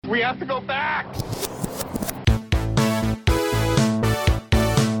We have to go back!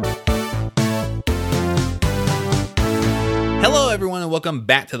 Hello, everyone, and welcome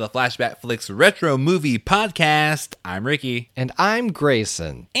back to the Flashback Flicks Retro Movie Podcast. I'm Ricky. And I'm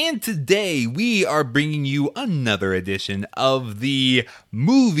Grayson. And today we are bringing you another edition of the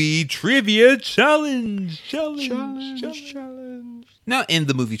Movie Trivia Challenge. Now, in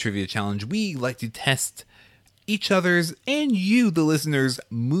the Movie Trivia Challenge, we like to test each other's and you, the listeners'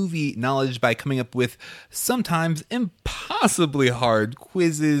 movie knowledge by coming up with sometimes impossibly hard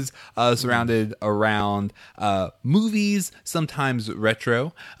quizzes surrounded around movies, sometimes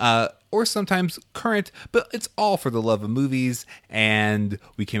retro, or sometimes current, but it's all for the love of movies. And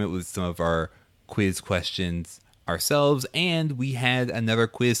we came up with some of our quiz questions ourselves, and we had another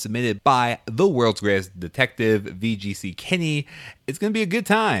quiz submitted by the world's greatest detective, VGC Kenny. It's going to be a good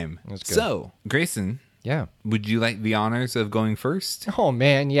time. That's good. So, Grayson. Yeah. Would you like the honors of going first? Oh,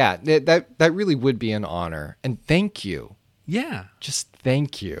 man, yeah. That really would be an honor. And thank you. Yeah. Just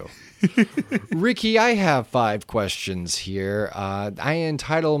thank you. Ricky, I have 5 questions here. I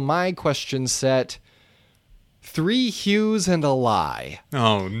entitle my question set 3 Hues and a Lie.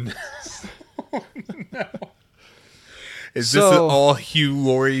 Oh, no. No. Is this an all Hugh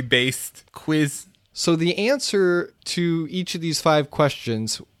Laurie-based quiz? So the answer to each of these 5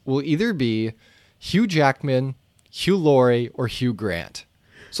 questions will either be Hugh Jackman, Hugh Laurie, or Hugh Grant.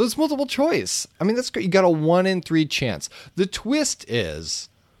 So it's multiple choice. I mean, that's great. You got a 1 in 3 chance. The twist is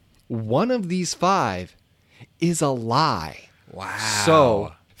one of these 5 is a lie. Wow.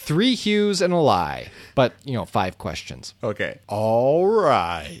 So 3 Hues and a lie, but, 5 questions. Okay. All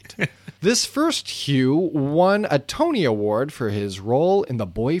right. This first Hugh won a Tony Award for his role in The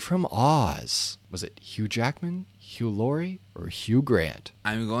Boy from Oz. Was it Hugh Jackman, Hugh Laurie, or Hugh Grant?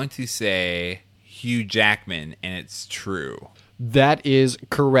 I'm going to say Hugh Jackman, and it's true. That is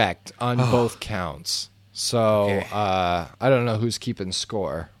correct on both counts. So Okay. I don't know who's keeping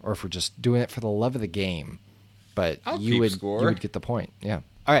score, or if we're just doing it for the love of the game. But I'll you keep would score. you would get the point. Yeah.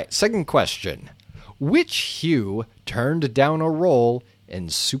 All right. Second question: which Hugh turned down a role in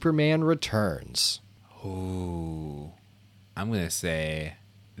Superman Returns? Ooh. I'm going to say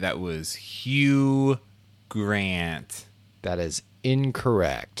that was Hugh Grant. That is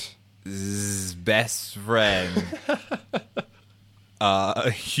incorrect. Best friend.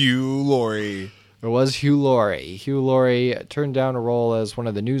 Hugh Laurie. It was Hugh Laurie. Hugh Laurie turned down a role as one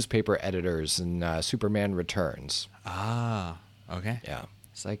of the newspaper editors in Superman Returns. Ah, okay. Yeah.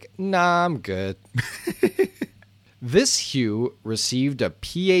 It's like, nah, I'm good. This Hugh received a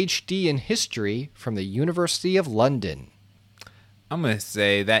PhD in history from the University of London. I'm going to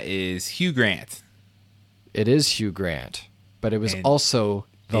say that is Hugh Grant. It is Hugh Grant, but it was And also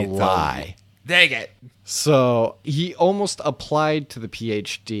the it's a- lie. Dang it. So he almost applied to the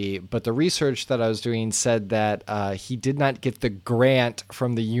PhD, but the research that I was doing said that he did not get the grant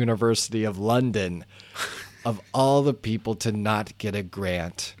from the University of London. Of all the people to not get a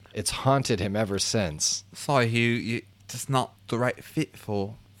grant, it's haunted him ever since. Sorry, Hugh. You're just not the right fit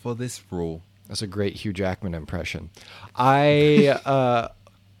for this role. That's a great Hugh Jackman impression. I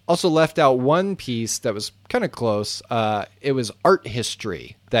also left out one piece that was kind of close. It was art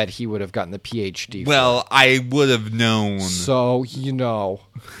history that he would have gotten the PhD for. Well, I would have known. So,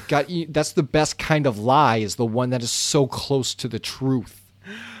 that's the best kind of lie, is the one that is so close to the truth.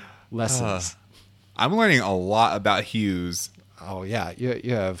 Lessons. I'm learning a lot about Hughes. Oh, yeah.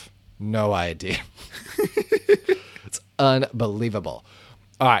 You have no idea. It's unbelievable.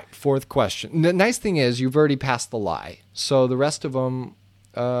 All right, 4th question. The nice thing is you've already passed the lie. So the rest of them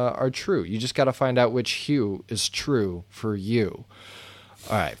are true. You just got to find out which Hugh is true for you.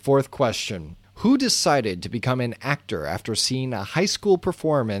 All right, 4th question. Who decided to become an actor after seeing a high school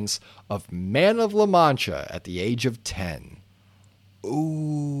performance of Man of La Mancha at the age of 10?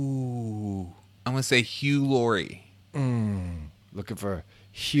 Ooh. I'm going to say Hugh Laurie. Looking for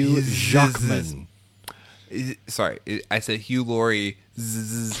Hugh Jackman. Sorry, I said Hugh Laurie.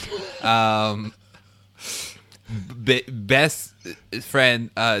 Best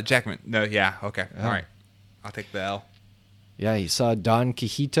friend, Jackman. No, yeah, okay. All right. I'll take the L. Yeah, he saw Don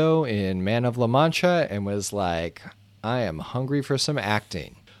Quixote in Man of La Mancha and was like, I am hungry for some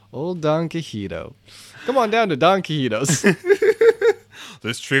acting. Old Don Quixote. Come on down to Don Quixote's.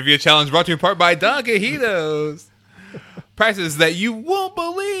 This trivia challenge brought to you in part by Don Quixote's. Prices that you won't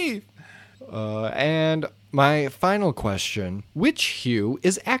believe. And my final question, which Hugh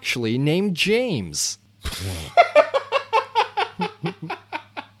is actually named James?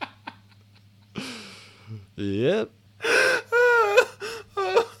 Yep.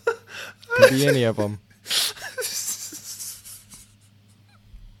 Could be any of them.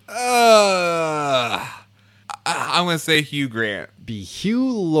 I'm going to say Hugh Grant. Be Hugh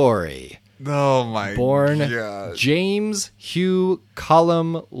Laurie. Oh my Born gosh. James Hugh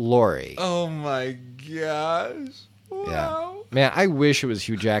Cullum Laurie. Oh my gosh. Wow. Yeah. Man, I wish it was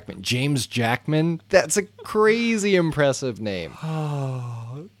Hugh Jackman. James Jackman? That's a crazy impressive name.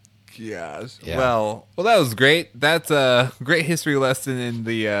 Oh gosh. Yeah. Well, that was great. That's a great history lesson in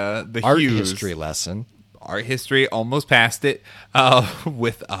the Art Hughes. history lesson. Art history, almost passed it.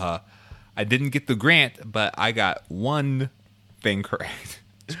 With I didn't get the grant, but I got one thing correct.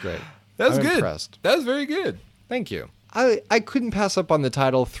 It's great. That was I'm good. impressed. That was very good. Thank you. I couldn't pass up on the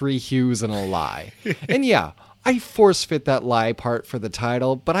title Three Hughs and a Lie. And yeah, I force fit that lie part for the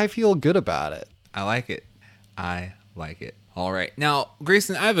title, but I feel good about it. I like it. All right. Now,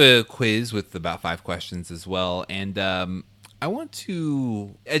 Grayson, I have a quiz with about 5 questions as well. And I want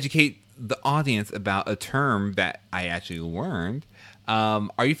to educate the audience about a term that I actually learned.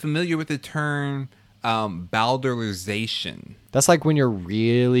 Are you familiar with the term Bowdlerization? That's like when you're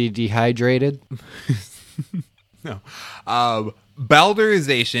really dehydrated. No.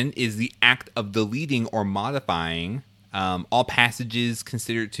 Bowdlerization is the act of deleting or modifying all passages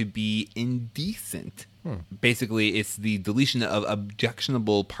considered to be indecent. Basically, it's the deletion of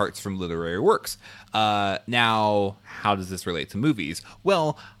objectionable parts from literary works. Now, how does this relate to movies?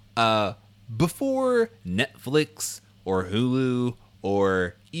 Well, before Netflix or Hulu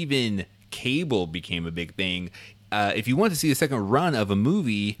or even cable became a big thing, if you want to see a second run of a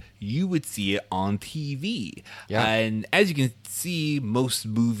movie, you would see it on TV. Yeah. And as you can see, most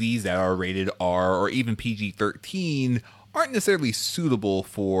movies that are rated R or even PG-13 aren't necessarily suitable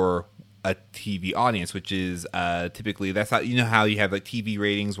for a TV audience, which is typically, that's how, you know how you have like TV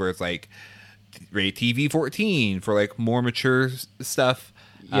ratings where it's like rated TV 14 for like more mature stuff.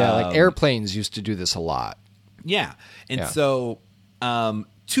 Yeah, like airplanes used to do this a lot. Yeah. And Yeah. so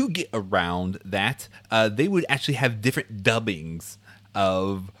to get around that, they would actually have different dubbings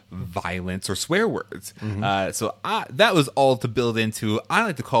of violence or swear words. So that was all to build into. I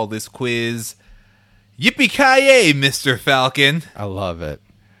like to call this quiz Yippee-ki-yay, Mr. Falcon. I love it.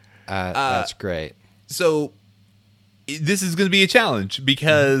 That's great. So this is going to be a challenge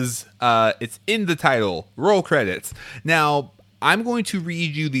because it's in the title. Roll credits. Now, I'm going to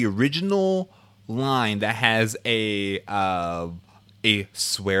read you the original line that has a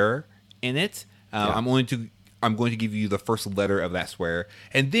swear in it. I'm going to give you the first letter of that swear,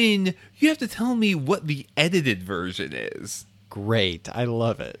 and then you have to tell me what the edited version is. Great. I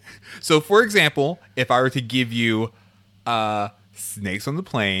love it. So, for example, if I were to give you snakes on the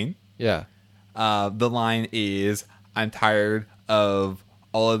plane, Yeah. the line is, I'm tired of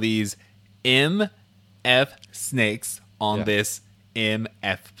all of these MF snakes on this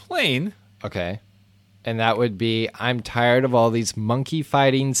MF plane. Okay. And that would be, I'm tired of all these monkey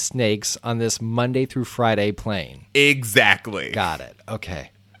fighting snakes on this Monday through Friday plane. Exactly. Got it.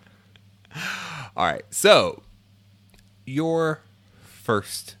 Okay. All right. So, your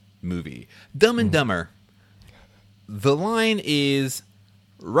first movie, Dumb and Dumber. The line is,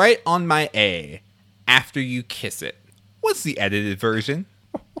 right on my A after you kiss it. What's the edited version?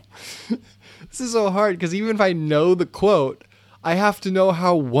 This is so hard because even if I know the quote, I have to know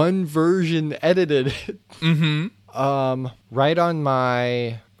how one version edited it. Right on my,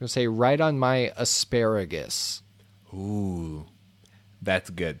 I'm going to say right on my asparagus. Ooh, that's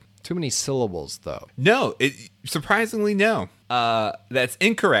good. Too many syllables, though. No, surprisingly, no. That's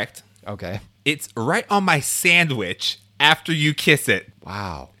incorrect. Okay. It's right on my sandwich after you kiss it.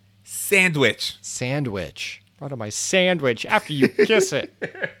 Wow. Sandwich. Sandwich. Right on my sandwich after you kiss it.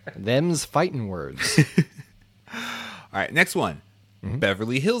 Them's fighting words. All right, next one.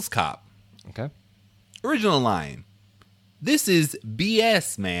 Beverly Hills Cop. Okay. Original line. This is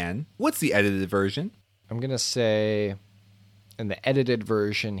BS, man. What's the edited version? I'm going to say, in the edited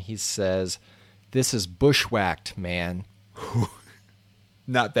version, he says, this is bushwhacked, man.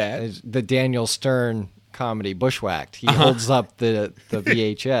 Not bad. It's the Daniel Stern comedy, Bushwhacked. He holds up the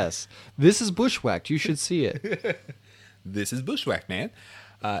VHS. This is Bushwhacked. You should see it. This is Bushwhacked, man.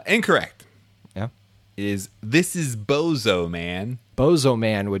 Incorrect. Yeah. This is Bozo, man. Bozo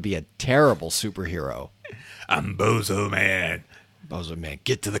Man would be a terrible superhero. I'm Bozo, man. Bozo Man,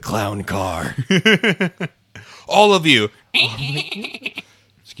 get to the clown car. All of you.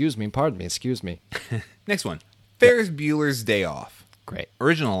 Excuse me, pardon me, excuse me. Next one. Ferris Bueller's Day Off. Great.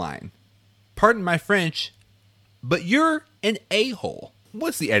 Original line. Pardon my French, but you're an a-hole.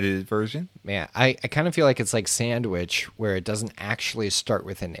 What's the edited version? Man, I kind of feel like it's like Sandwich, where it doesn't actually start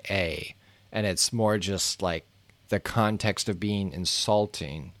with an A, and it's more just like the context of being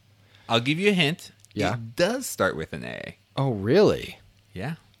insulting. I'll give you a hint. Yeah. It does start with an A. Oh, really?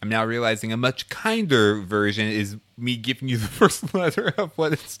 Yeah. I'm now realizing a much kinder version is me giving you the first letter of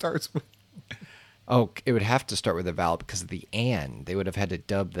what it starts with. Oh, it would have to start with a vowel because of the "an." They would have had to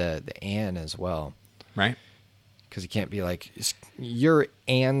dub the "an" as well. Right? Because you can't be like, "You're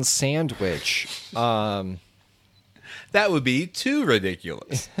Ann Sandwich." That would be too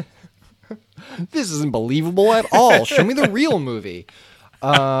ridiculous. This isn't believable at all. Show me the real movie.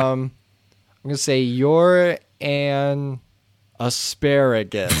 I'm going to say, "You're an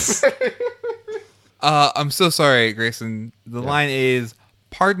asparagus." I'm so sorry, Grayson. The line is,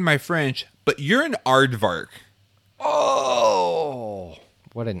 pardon my French, but you're an aardvark. Oh,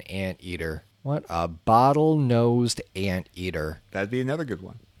 what an anteater. What a bottle-nosed anteater. That'd be another good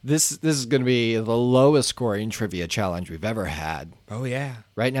one. This is going to be the lowest scoring trivia challenge we've ever had. Oh, yeah.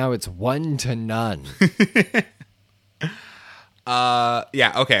 Right now it's 1-0.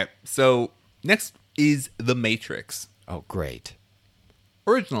 Yeah, okay. So next is The Matrix. Oh, great.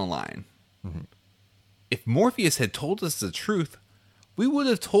 Original line. Mm-hmm. If Morpheus had told us the truth, we would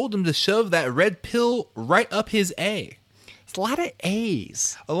have told him to shove that red pill right up his A. It's a lot of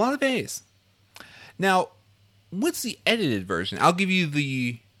A's. A lot of A's. Now, what's the edited version? I'll give you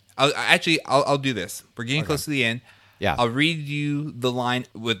the... I'll do this. We're getting close to the end. Yeah. I'll read you the line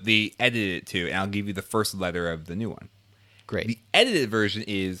with the edited to, and I'll give you the first letter of the new one. Great. The edited version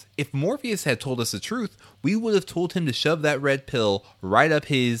is, if Morpheus had told us the truth, we would have told him to shove that red pill right up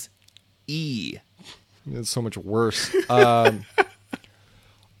his E. It's so much worse. I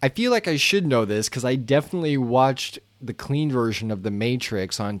feel like I should know this because I definitely watched the clean version of The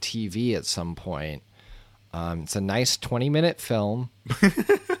Matrix on TV at some point. It's a nice 20-minute film.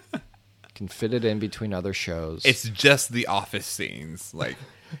 Can fit it in between other shows. It's just the office scenes. Like,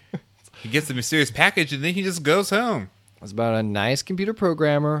 he gets a mysterious package and then he just goes home. It's about a nice computer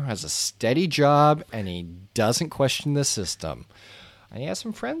programmer, has a steady job, and he doesn't question the system. And he has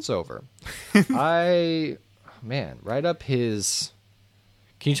some friends over. Right up his...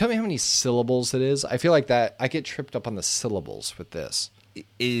 Can you tell me how many syllables it is? I feel like that I get tripped up on the syllables with this. It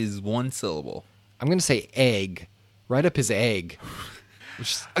is one syllable. I'm going to say egg. Right up his egg.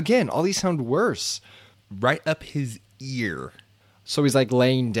 Which, again, all these sound worse. Right up his ear. So he's like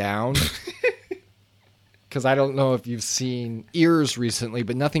laying down. Because I don't know if you've seen ears recently,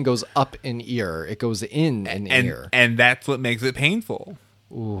 but nothing goes up an ear. It goes in an ear. And that's what makes it painful.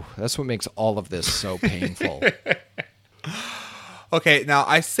 Ooh, that's what makes all of this so painful. Okay, now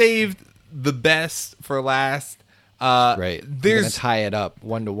I saved the best for last. Right. I'm There's gonna tie it up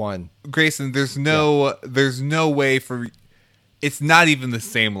 1-1. Grayson, there's no way for... It's not even the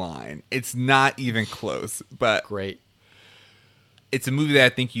same line. It's not even close. But Great. it's a movie that I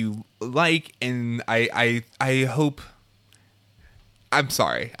think you like, and I hope... I'm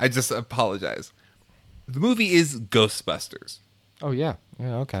sorry. I just apologize. The movie is Ghostbusters. Oh, yeah.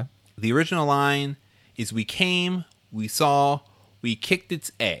 Yeah, okay. The original line is, we came, we saw, we kicked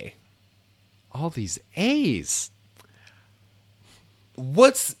its A. All these A's.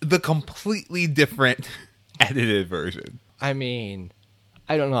 What's the completely different edited version? I mean,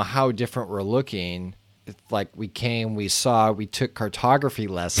 I don't know how different we're looking. It's like we came, we saw, we took cartography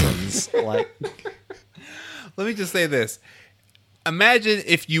lessons. Like, Let me just say this. Imagine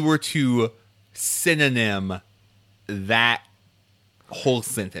if you were to synonym that whole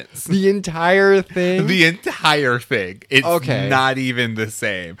sentence. the entire thing. The entire thing. It's Okay. not even the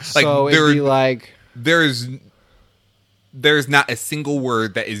same. So it'd be like... there's not a single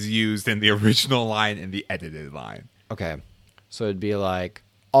word that is used in the original line and the edited line. Okay. So it'd be like,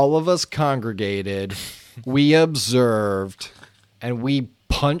 all of us congregated, we observed, and we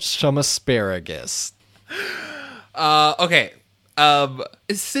punched some asparagus. Okay.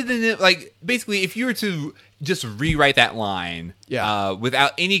 Synonym, like, basically, if you were to just rewrite that line, Yeah.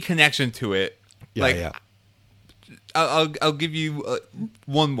 without any connection to it, Yeah. I'll give you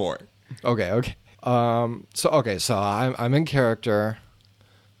one more. Okay. So I'm in character.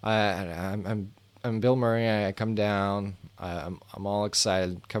 I'm Bill Murray. I come down. I'm all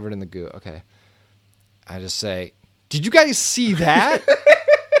excited, covered in the goo. Okay. I just say, "Did you guys see that?"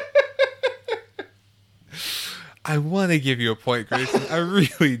 I want to give you a point, Grayson. I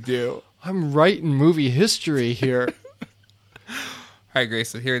really do. I'm writing movie history here. All right,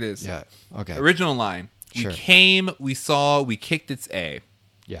 Grayson, here it is. Yeah. Okay. Original line. Sure. We came, we saw, we kicked its A.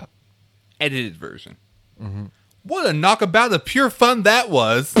 Yeah. Edited version. Mm-hmm. What a knockabout of pure fun that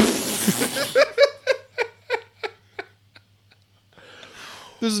was.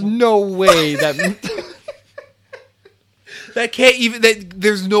 There's no way that That can't even...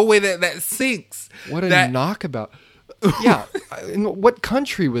 There's no way that sinks. what a That- knockabout. Yeah. In what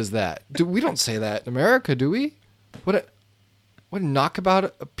country was that? We don't say that in America, do we? What, knockabout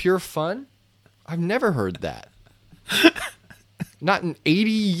of pure fun? I've never heard that. Not in 80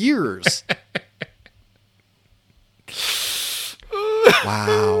 years.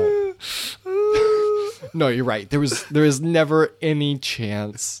 Wow. No, you're right. There is never any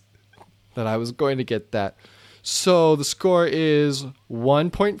chance that I was going to get that. So the score is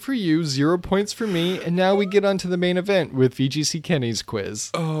 1 point for you, 0 points for me, and now we get on to the main event with VGC Kenny's quiz.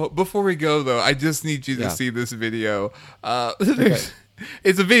 Oh, before we go though, I just need you to Yeah. see this video.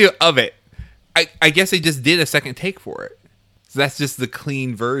 It's a video of it. I guess they just did a second take for it. So that's just the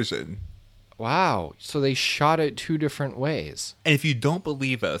clean version. Wow. So they shot it 2 different ways. And if you don't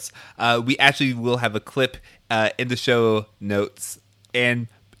believe us, we actually will have a clip in the show notes and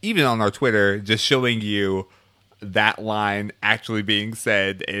even on our Twitter just showing you that line actually being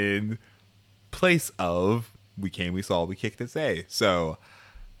said in place of "we came, we saw, we kicked its A." So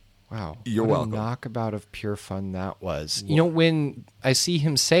Wow. You're what welcome. a knockabout of pure fun that was. You know, when I see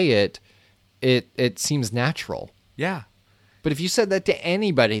him say it, it seems natural. yeah. But if you said that to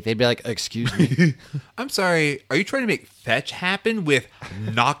anybody, they'd be like, excuse me. I'm sorry, are you trying to make fetch happen with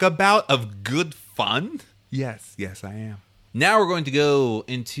knockabout of good fun? Yes, I am. Now we're going to go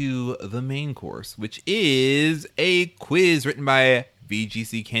into the main course, which is a quiz written by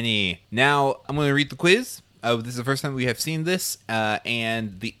VGC Kenny. Now, I'm going to read the quiz. This is the first time we have seen this,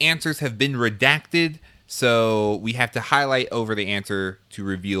 and the answers have been redacted, so we have to highlight over the answer to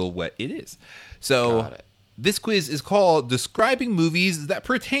reveal what it is. So, Got it. this quiz is called Describing Movies That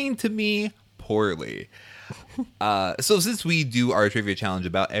Pertain to Me Poorly. So since we do our trivia challenge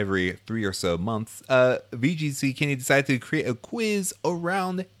about every 3 or so months, VGC Kenny decided to create a quiz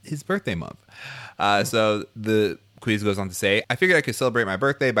around his birthday month. So the quiz goes on to say, I figured I could celebrate my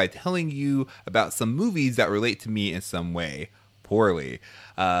birthday by telling you about some movies that relate to me in some way poorly.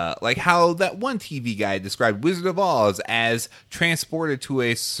 Like how that one TV guy described Wizard of Oz as transported to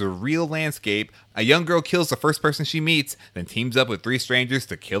a surreal landscape. A young girl kills the first person she meets, then teams up with 3 strangers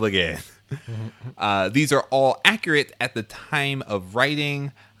to kill again. These are all accurate at the time of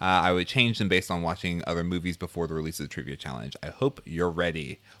writing. I would change them based on watching other movies before the release of the trivia challenge. I hope you're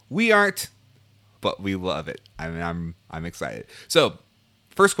ready. We aren't, but we love it. I'm excited. So,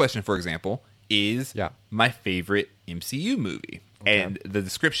 first question, for example, is my favorite MCU movie. Okay. And the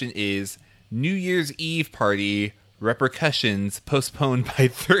description is New Year's Eve party, repercussions postponed by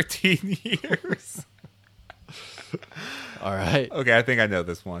 13 years. All right. Okay, I think I know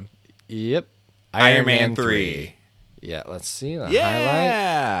this one. Yep. Iron Man 3. Yeah, let's see the highlight.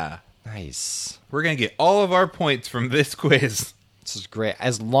 Yeah. Nice. We're going to get all of our points from this quiz. This is great.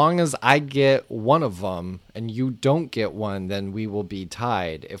 As long as I get one of them and you don't get one, then we will be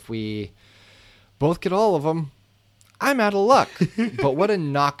tied. If we both get all of them, I'm out of luck. But what a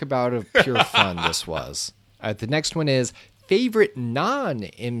knockabout of pure fun this was. All right, the next one is favorite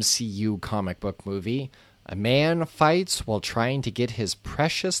non-MCU comic book movie. A man fights while trying to get his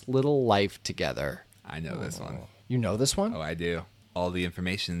precious little life together. I know this one. You know this one? Oh, I do. All the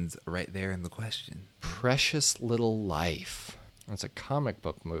information's right there in the question. Precious Little Life. It's a comic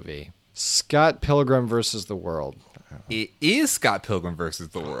book movie. Scott Pilgrim versus the World. It is Scott Pilgrim versus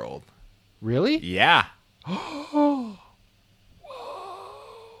the World. Really? Yeah.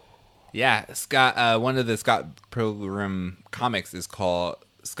 Yeah, Scott. One of the Scott Pilgrim comics is called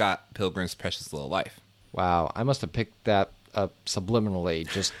Scott Pilgrim's Precious Little Life. Wow, I must have picked that up subliminally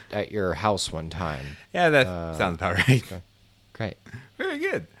just at your house one time. Yeah, that sounds about right. Okay. Great. Very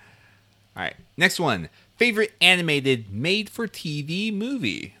good. All right, next one. Favorite animated made-for-TV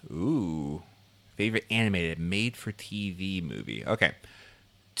movie. Ooh, favorite animated made-for-TV movie. Okay.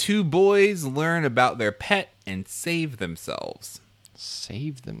 2 boys learn about their pet and save themselves.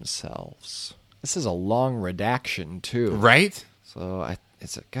 Save themselves. This is a long redaction, too. Right? So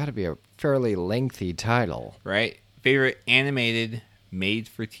it's got to be a fairly lengthy title. Right? Favorite animated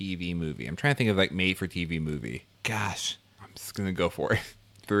made-for-TV movie. I'm trying to think of like made-for-TV movie. Gosh, I'm just going to go for it.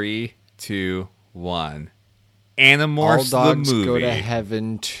 3, 2, 1. Animorphs All Dogs the movie. Go to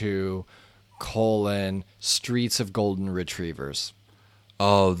Heaven 2, Streets of Golden Retrievers.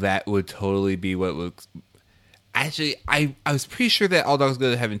 Oh, that would totally be what looks... Actually, I was pretty sure that All Dogs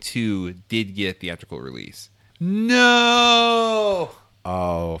Go to Heaven 2 did get a theatrical release. No!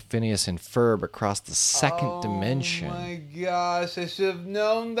 Oh, Phineas and Ferb across the second dimension. Oh my gosh, I should have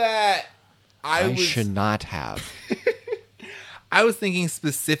known that. I should not have. I was thinking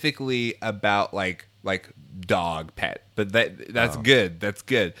specifically about like dog pet, but that's good. That's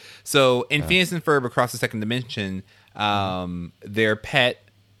good. So in Phineas and Ferb across the second dimension, their pet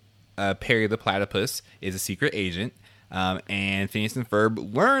Perry the Platypus is a secret agent, and Phineas and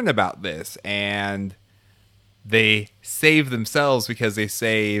Ferb learn about this, and they save themselves because they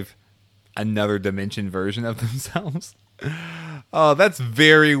save another dimension version of themselves. Oh, that's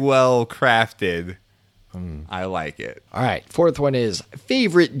very well crafted. I like it. All right, fourth one is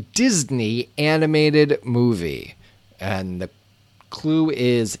favorite Disney animated movie. And the clue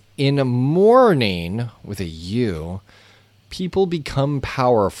is in morning, with a U, people become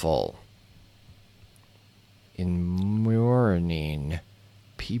powerful. In morning,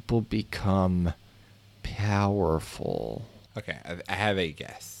 people become powerful. Okay, I have a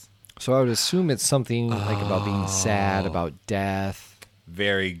guess. So I would assume it's something like about being sad, about death.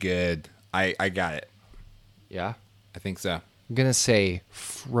 Very good. I got it. Yeah? I think so. I'm going to say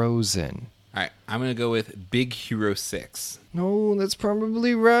Frozen. All right, I'm going to go with Big Hero 6. No, that's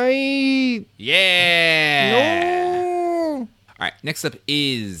probably right. Yeah! No. All right, next up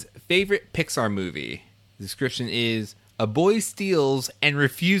is favorite Pixar movie. The description is a boy steals and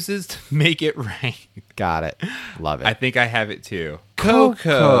refuses to make it right. Got it. Love it. I think I have it too.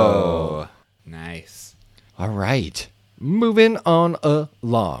 Coco. Nice. All right. Moving on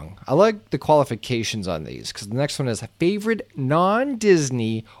along. I like the qualifications on these because the next one is favorite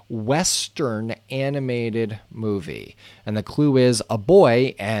non-Disney Western animated movie. And the clue is a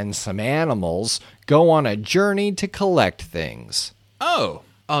boy and some animals go on a journey to collect things. Oh,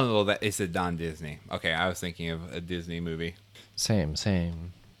 well, that is a non-Disney. Okay, I was thinking of a Disney movie. Same.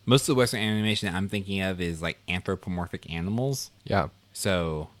 Most of the Western animation I'm thinking of is like anthropomorphic animals. Yeah.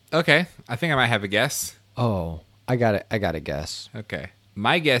 So, okay, I think I might have a guess. Oh, I got it. I got a guess. Okay.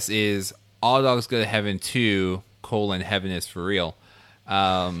 My guess is All Dogs Go to Heaven 2, Heaven is for real.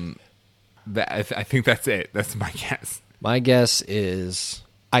 I think that's it. That's my guess. My guess is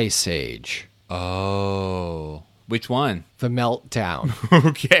Ice Age. Oh. Which one? The Meltdown.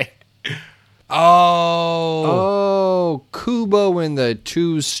 Okay. Oh. Oh, Kubo and the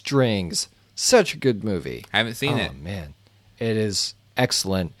Two Strings. Such a good movie. I haven't seen it. Oh, man. It is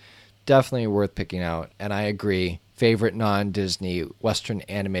excellent. Definitely worth picking out. And I agree. Favorite non-Disney Western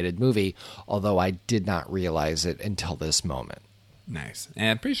animated movie, although I did not realize it until this moment. Nice. And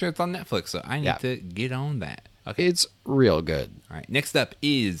I'm pretty sure it's on Netflix, so I need to get on that. Okay. It's real good. All right. Next up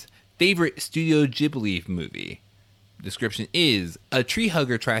is favorite Studio Ghibli movie. Description is a tree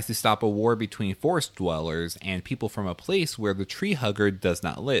hugger tries to stop a war between forest dwellers and people from a place where the tree hugger does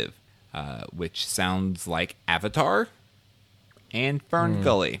not live, which sounds like Avatar and Fern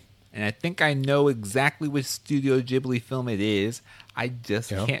Gully. And I think I know exactly which Studio Ghibli film it is. I just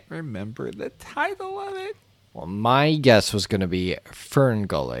can't remember the title of it. Well, my guess was going to be Fern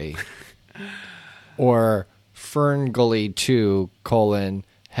Gully or Fern Gully 2,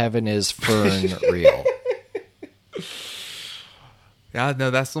 Heaven is Fern Real. Yeah,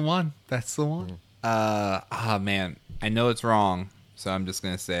 no, that's the one. That's the one. Man, I know it's wrong, so I'm just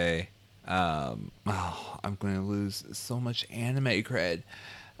gonna say, I'm gonna lose so much anime cred.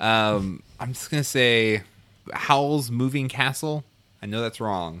 I'm just gonna say, Howl's Moving Castle. I know that's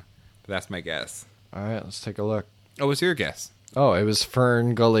wrong, but that's my guess. All right, let's take a look. Oh, what's your guess? Oh, it was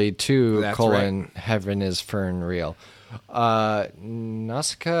Fern Gully 2, That's right. Heaven is Fern Real.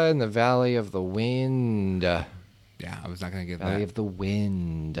 Nausicaa in the Valley of the Wind. Yeah, I was not gonna get Valley that. of the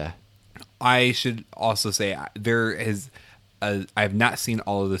Wind. I should also say I have not seen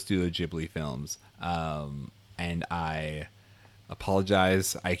all of the Studio Ghibli films, and I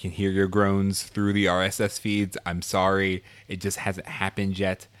apologize. I can hear your groans through the RSS feeds. I'm sorry. It just hasn't happened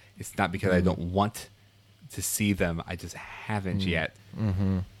yet. It's not because I don't want to see them. I just haven't yet.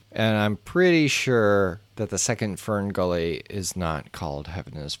 Mm-hmm. And I'm pretty sure that the second Fern Gully is not called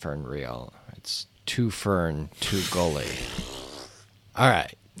Heaven is Fern Real. It's Two Fern, Two Gully. All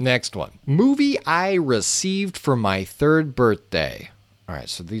right, next one. Movie I received for my third birthday. All right,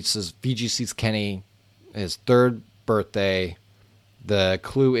 so this is VGC's Kenny, his third birthday. The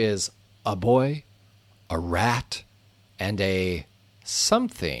clue is a boy, a rat, and a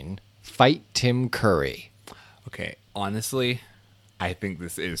something fight Tim Curry. Okay, honestly, I think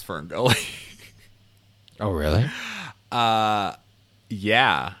this is Fern Gully. Oh, really?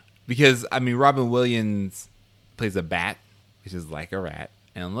 Yeah, because I mean, Robin Williams plays a bat, which is like a rat,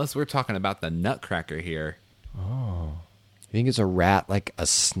 and unless we're talking about the Nutcracker here, You think it's a rat, like a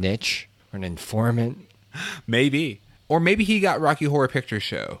snitch or an informant? maybe, or maybe he got Rocky Horror Picture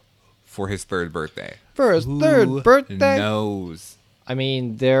Show for his third birthday. For his Who third birthday? knows? I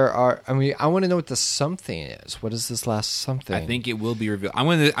want to know what the something is. What is this last something? I think it will be revealed.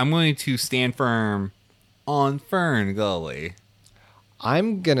 I'm going to stand firm on Fern Gully.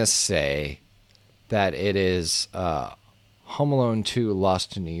 I'm going to say that it is Home Alone 2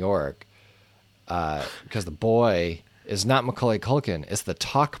 Lost in New York because the boy is not Macaulay Culkin. It's the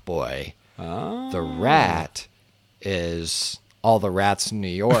talk boy. Oh. The rat is All the Rats in New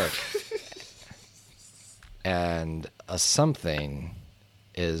York. And a something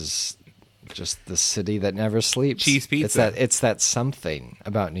is just the city that never sleeps. Cheese pizza. It's that something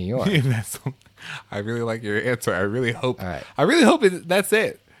about New York. I really like your answer. I really hope. All right. I really hope that's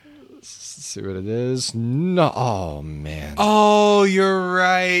it. Let's see what it is. No. Oh, man. Oh, you're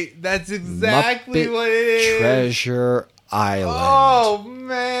right. That's exactly Muppet what it is. Treasure Island. Oh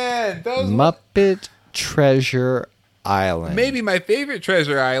man, that was Muppet Treasure Island. maybe my favorite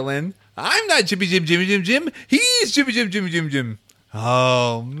Treasure Island. I'm not Jimmy Jim Jimmy Jim Jim. He's Jimmy Jim Jimmy Jim Jim.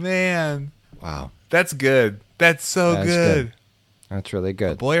 Oh man, Wow. that's good. That's so That's good. good. That's really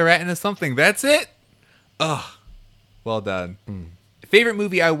good. Boy, a rat into something. That's it. Oh, well done. Favorite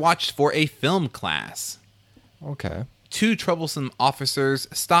movie I watched for a film class: Okay. Two Troublesome Officers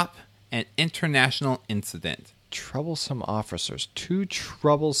Stop an International Incident. Troublesome officers. Two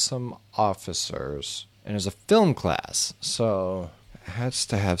troublesome officers. And there's a film class, so it has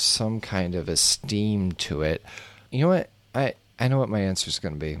to have some kind of esteem to it. You know what? I know what my answer is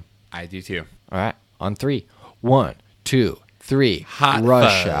going to be. I do too. All right, on 3. 1, 2, 3. Hot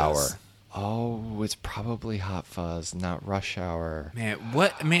Rush Fuzz. Hour. Oh, it's probably Hot Fuzz, not Rush Hour. Man,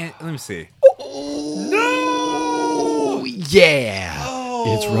 what? Man, let me see. Oh, yeah.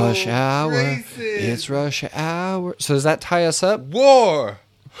 It's Rush Hour. racist. It's Rush Hour. So does that tie us up? War.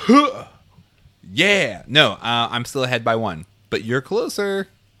 Huh. Yeah. No, I'm still ahead by 1, but you're closer.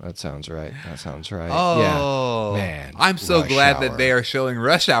 That sounds right. Oh, yeah. Man, I'm so Rush glad Hour. that they are showing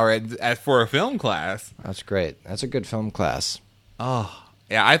Rush Hour for a film class. That's great. That's a good film class. Oh,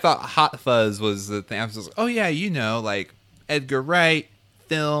 yeah. I thought Hot Fuzz was the thing. I was just like, oh yeah, like Edgar Wright,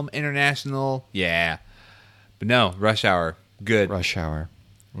 film, international. Yeah, but no, Rush Hour. Good. Rush Hour.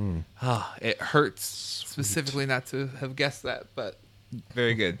 Oh, it hurts specifically not to have guessed that, but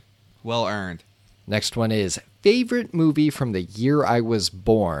very good. Well earned. Next one is favorite movie from the year I was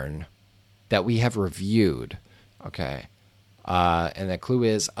born that we have reviewed. Okay. And the clue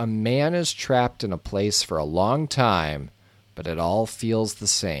is a man is trapped in a place for a long time, but it all feels the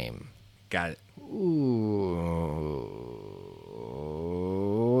same. Got it. Ooh.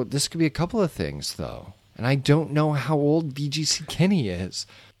 This could be a couple of things, though. And I don't know how old VGC Kenny is.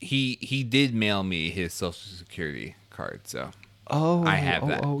 He did mail me his Social Security card, so Oh, I have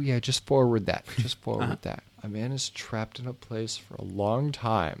that. Oh, yeah. Just forward that. Just forward that. A man is trapped in a place for a long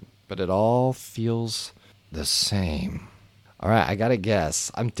time, but it all feels the same. All right, I got to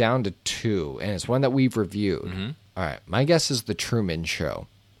guess. I'm down to 2, and it's one that we've reviewed. Mm-hmm. All right, my guess is The Truman Show.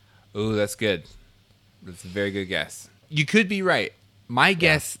 ooh, that's good. That's a very good guess. You could be right. My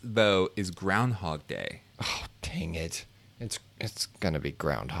guess though is Groundhog Day. Oh, dang it. It's going to be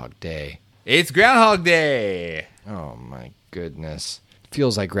Groundhog Day. It's Groundhog Day. Oh, my goodness. It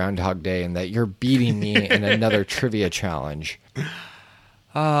feels like Groundhog Day and that you're beating me in another trivia challenge.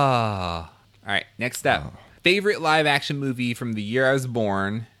 Ah. All right, next up. Favorite live action movie from the year I was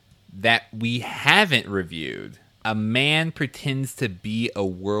born that we haven't reviewed. A man pretends to be a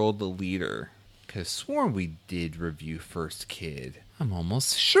world leader. Could have sworn we did review First Kid. I'm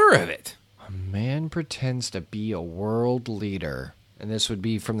almost sure of it. A man pretends to be a world leader. And this would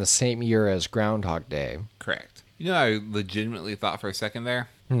be from the same year as Groundhog Day. Correct. You know, I legitimately thought for a second there.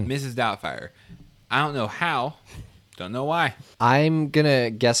 Mrs. Doubtfire. I don't know how. Don't know why. I'm going to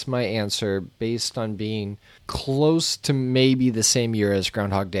guess my answer based on being close to maybe the same year as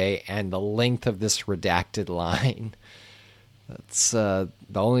Groundhog Day and the length of this redacted line. That's the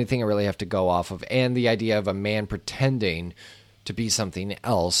only thing I really have to go off of. And the idea of a man pretending to be something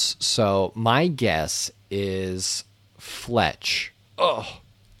else. So my guess is Fletch. Oh,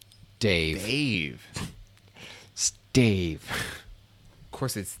 Dave. Dave. It's Dave. Of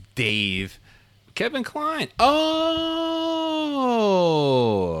course, it's Dave. Kevin Kline.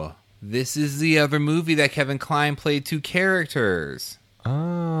 Oh! This is the other movie that Kevin Kline played 2 characters.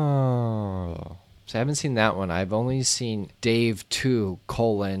 Oh. So I haven't seen that one. I've only seen Dave 2,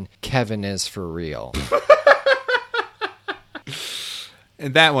 Kevin is for real.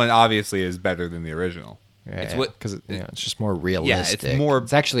 And that one obviously is better than the original. It's what- because it's just more realistic. it's more-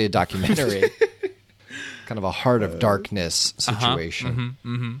 It's actually a documentary. Kind of a Heart of Darkness situation.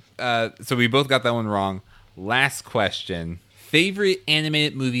 So we both got that one wrong. Last question. Favorite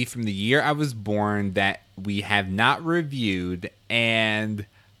animated movie from the year I was born that we have not reviewed, and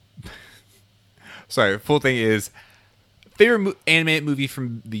sorry, full thing is favorite animated movie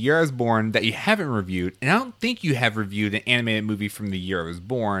from the year I was born that you haven't reviewed, and I don't think you have reviewed an animated movie from the year I was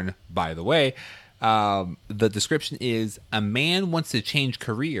born, by the way. The description is: a man wants to change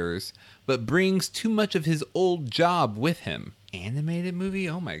careers, but brings too much of his old job with him. Animated movie?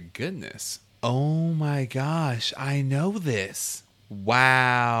 Oh my goodness. Oh my gosh, I know this.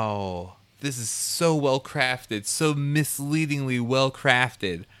 Wow. This is so well crafted, so misleadingly well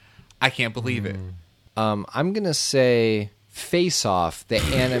crafted. I can't believe it. I'm going to say Face Off, the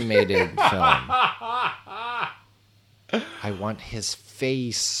animated film. I want his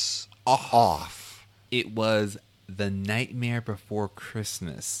face off. It was The Nightmare Before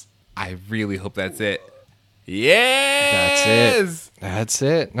Christmas. I really hope that's it. Yes! That's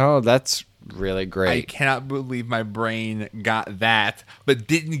it. No, that's really I great. cannot believe my brain got that, but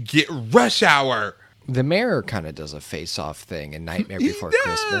didn't get Rush Hour. The mayor kind of does a Face Off thing in Nightmare Before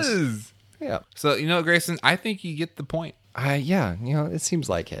Christmas. Does. Yeah. So, you know what, Grayson? I think you get the point. Yeah, it seems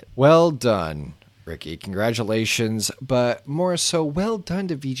like it. Well done, Ricky. Congratulations, but more so, well done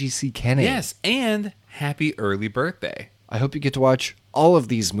to VGC Kenny. Yes, and happy early birthday. I hope you get to watch all of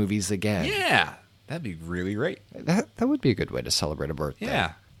these movies again. Yeah, that'd be really great. That would be a good way to celebrate a birthday.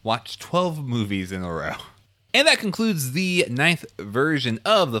 Yeah, watch 12 movies in a row. And that concludes the 9th version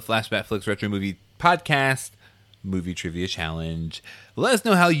of the Flashback Flicks Retro Movie Podcast Movie Trivia Challenge. Let us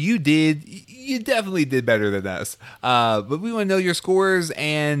know how you did. You definitely did better than us. But we want to know your scores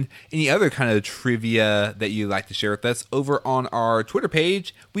and any other kind of trivia that you'd like to share with us over on our Twitter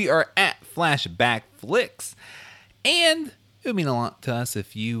page. We are at Flashback Flicks. And it would mean a lot to us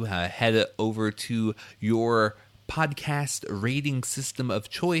if you head over to your podcast rating system of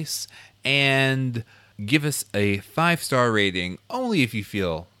choice and give us a 5-star rating, only if you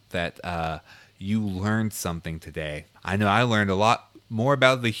feel that you learned something today. I know I learned a lot more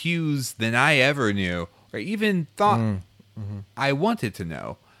about the Hughes than I ever knew, or even thought I wanted to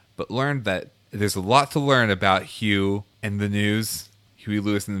know, but learned that there's a lot to learn about Hugh and the news. Huey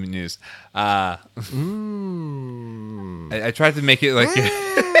Lewis and the news. I tried to make it like...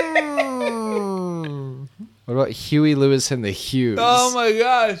 What about Huey Lewis and the Hughes? Oh my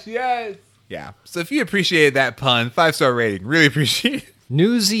gosh, yes! Yeah, so if you appreciated that pun, 5-star rating, really appreciate it.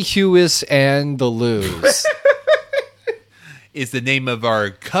 Newsy Hewis and the Lose. Is the name of our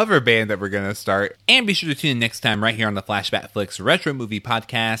cover band that we're going to start. And be sure to tune in next time right here on the Flashback Flicks Retro Movie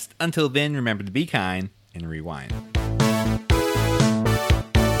Podcast. Until then, remember to be kind and rewind.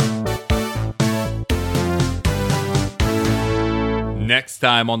 Next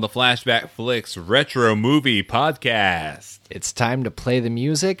time on the Flashback Flicks Retro Movie Podcast. It's time to play the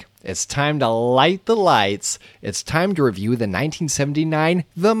music. It's time to light the lights. It's time to review the 1979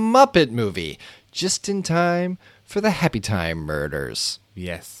 The Muppet Movie. Just in time for the Happy Time Murders.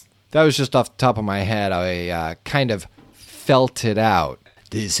 Yes. That was just off the top of my head. I kind of felt it out.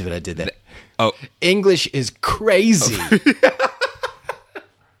 Did you see what I did there? Oh. English is crazy.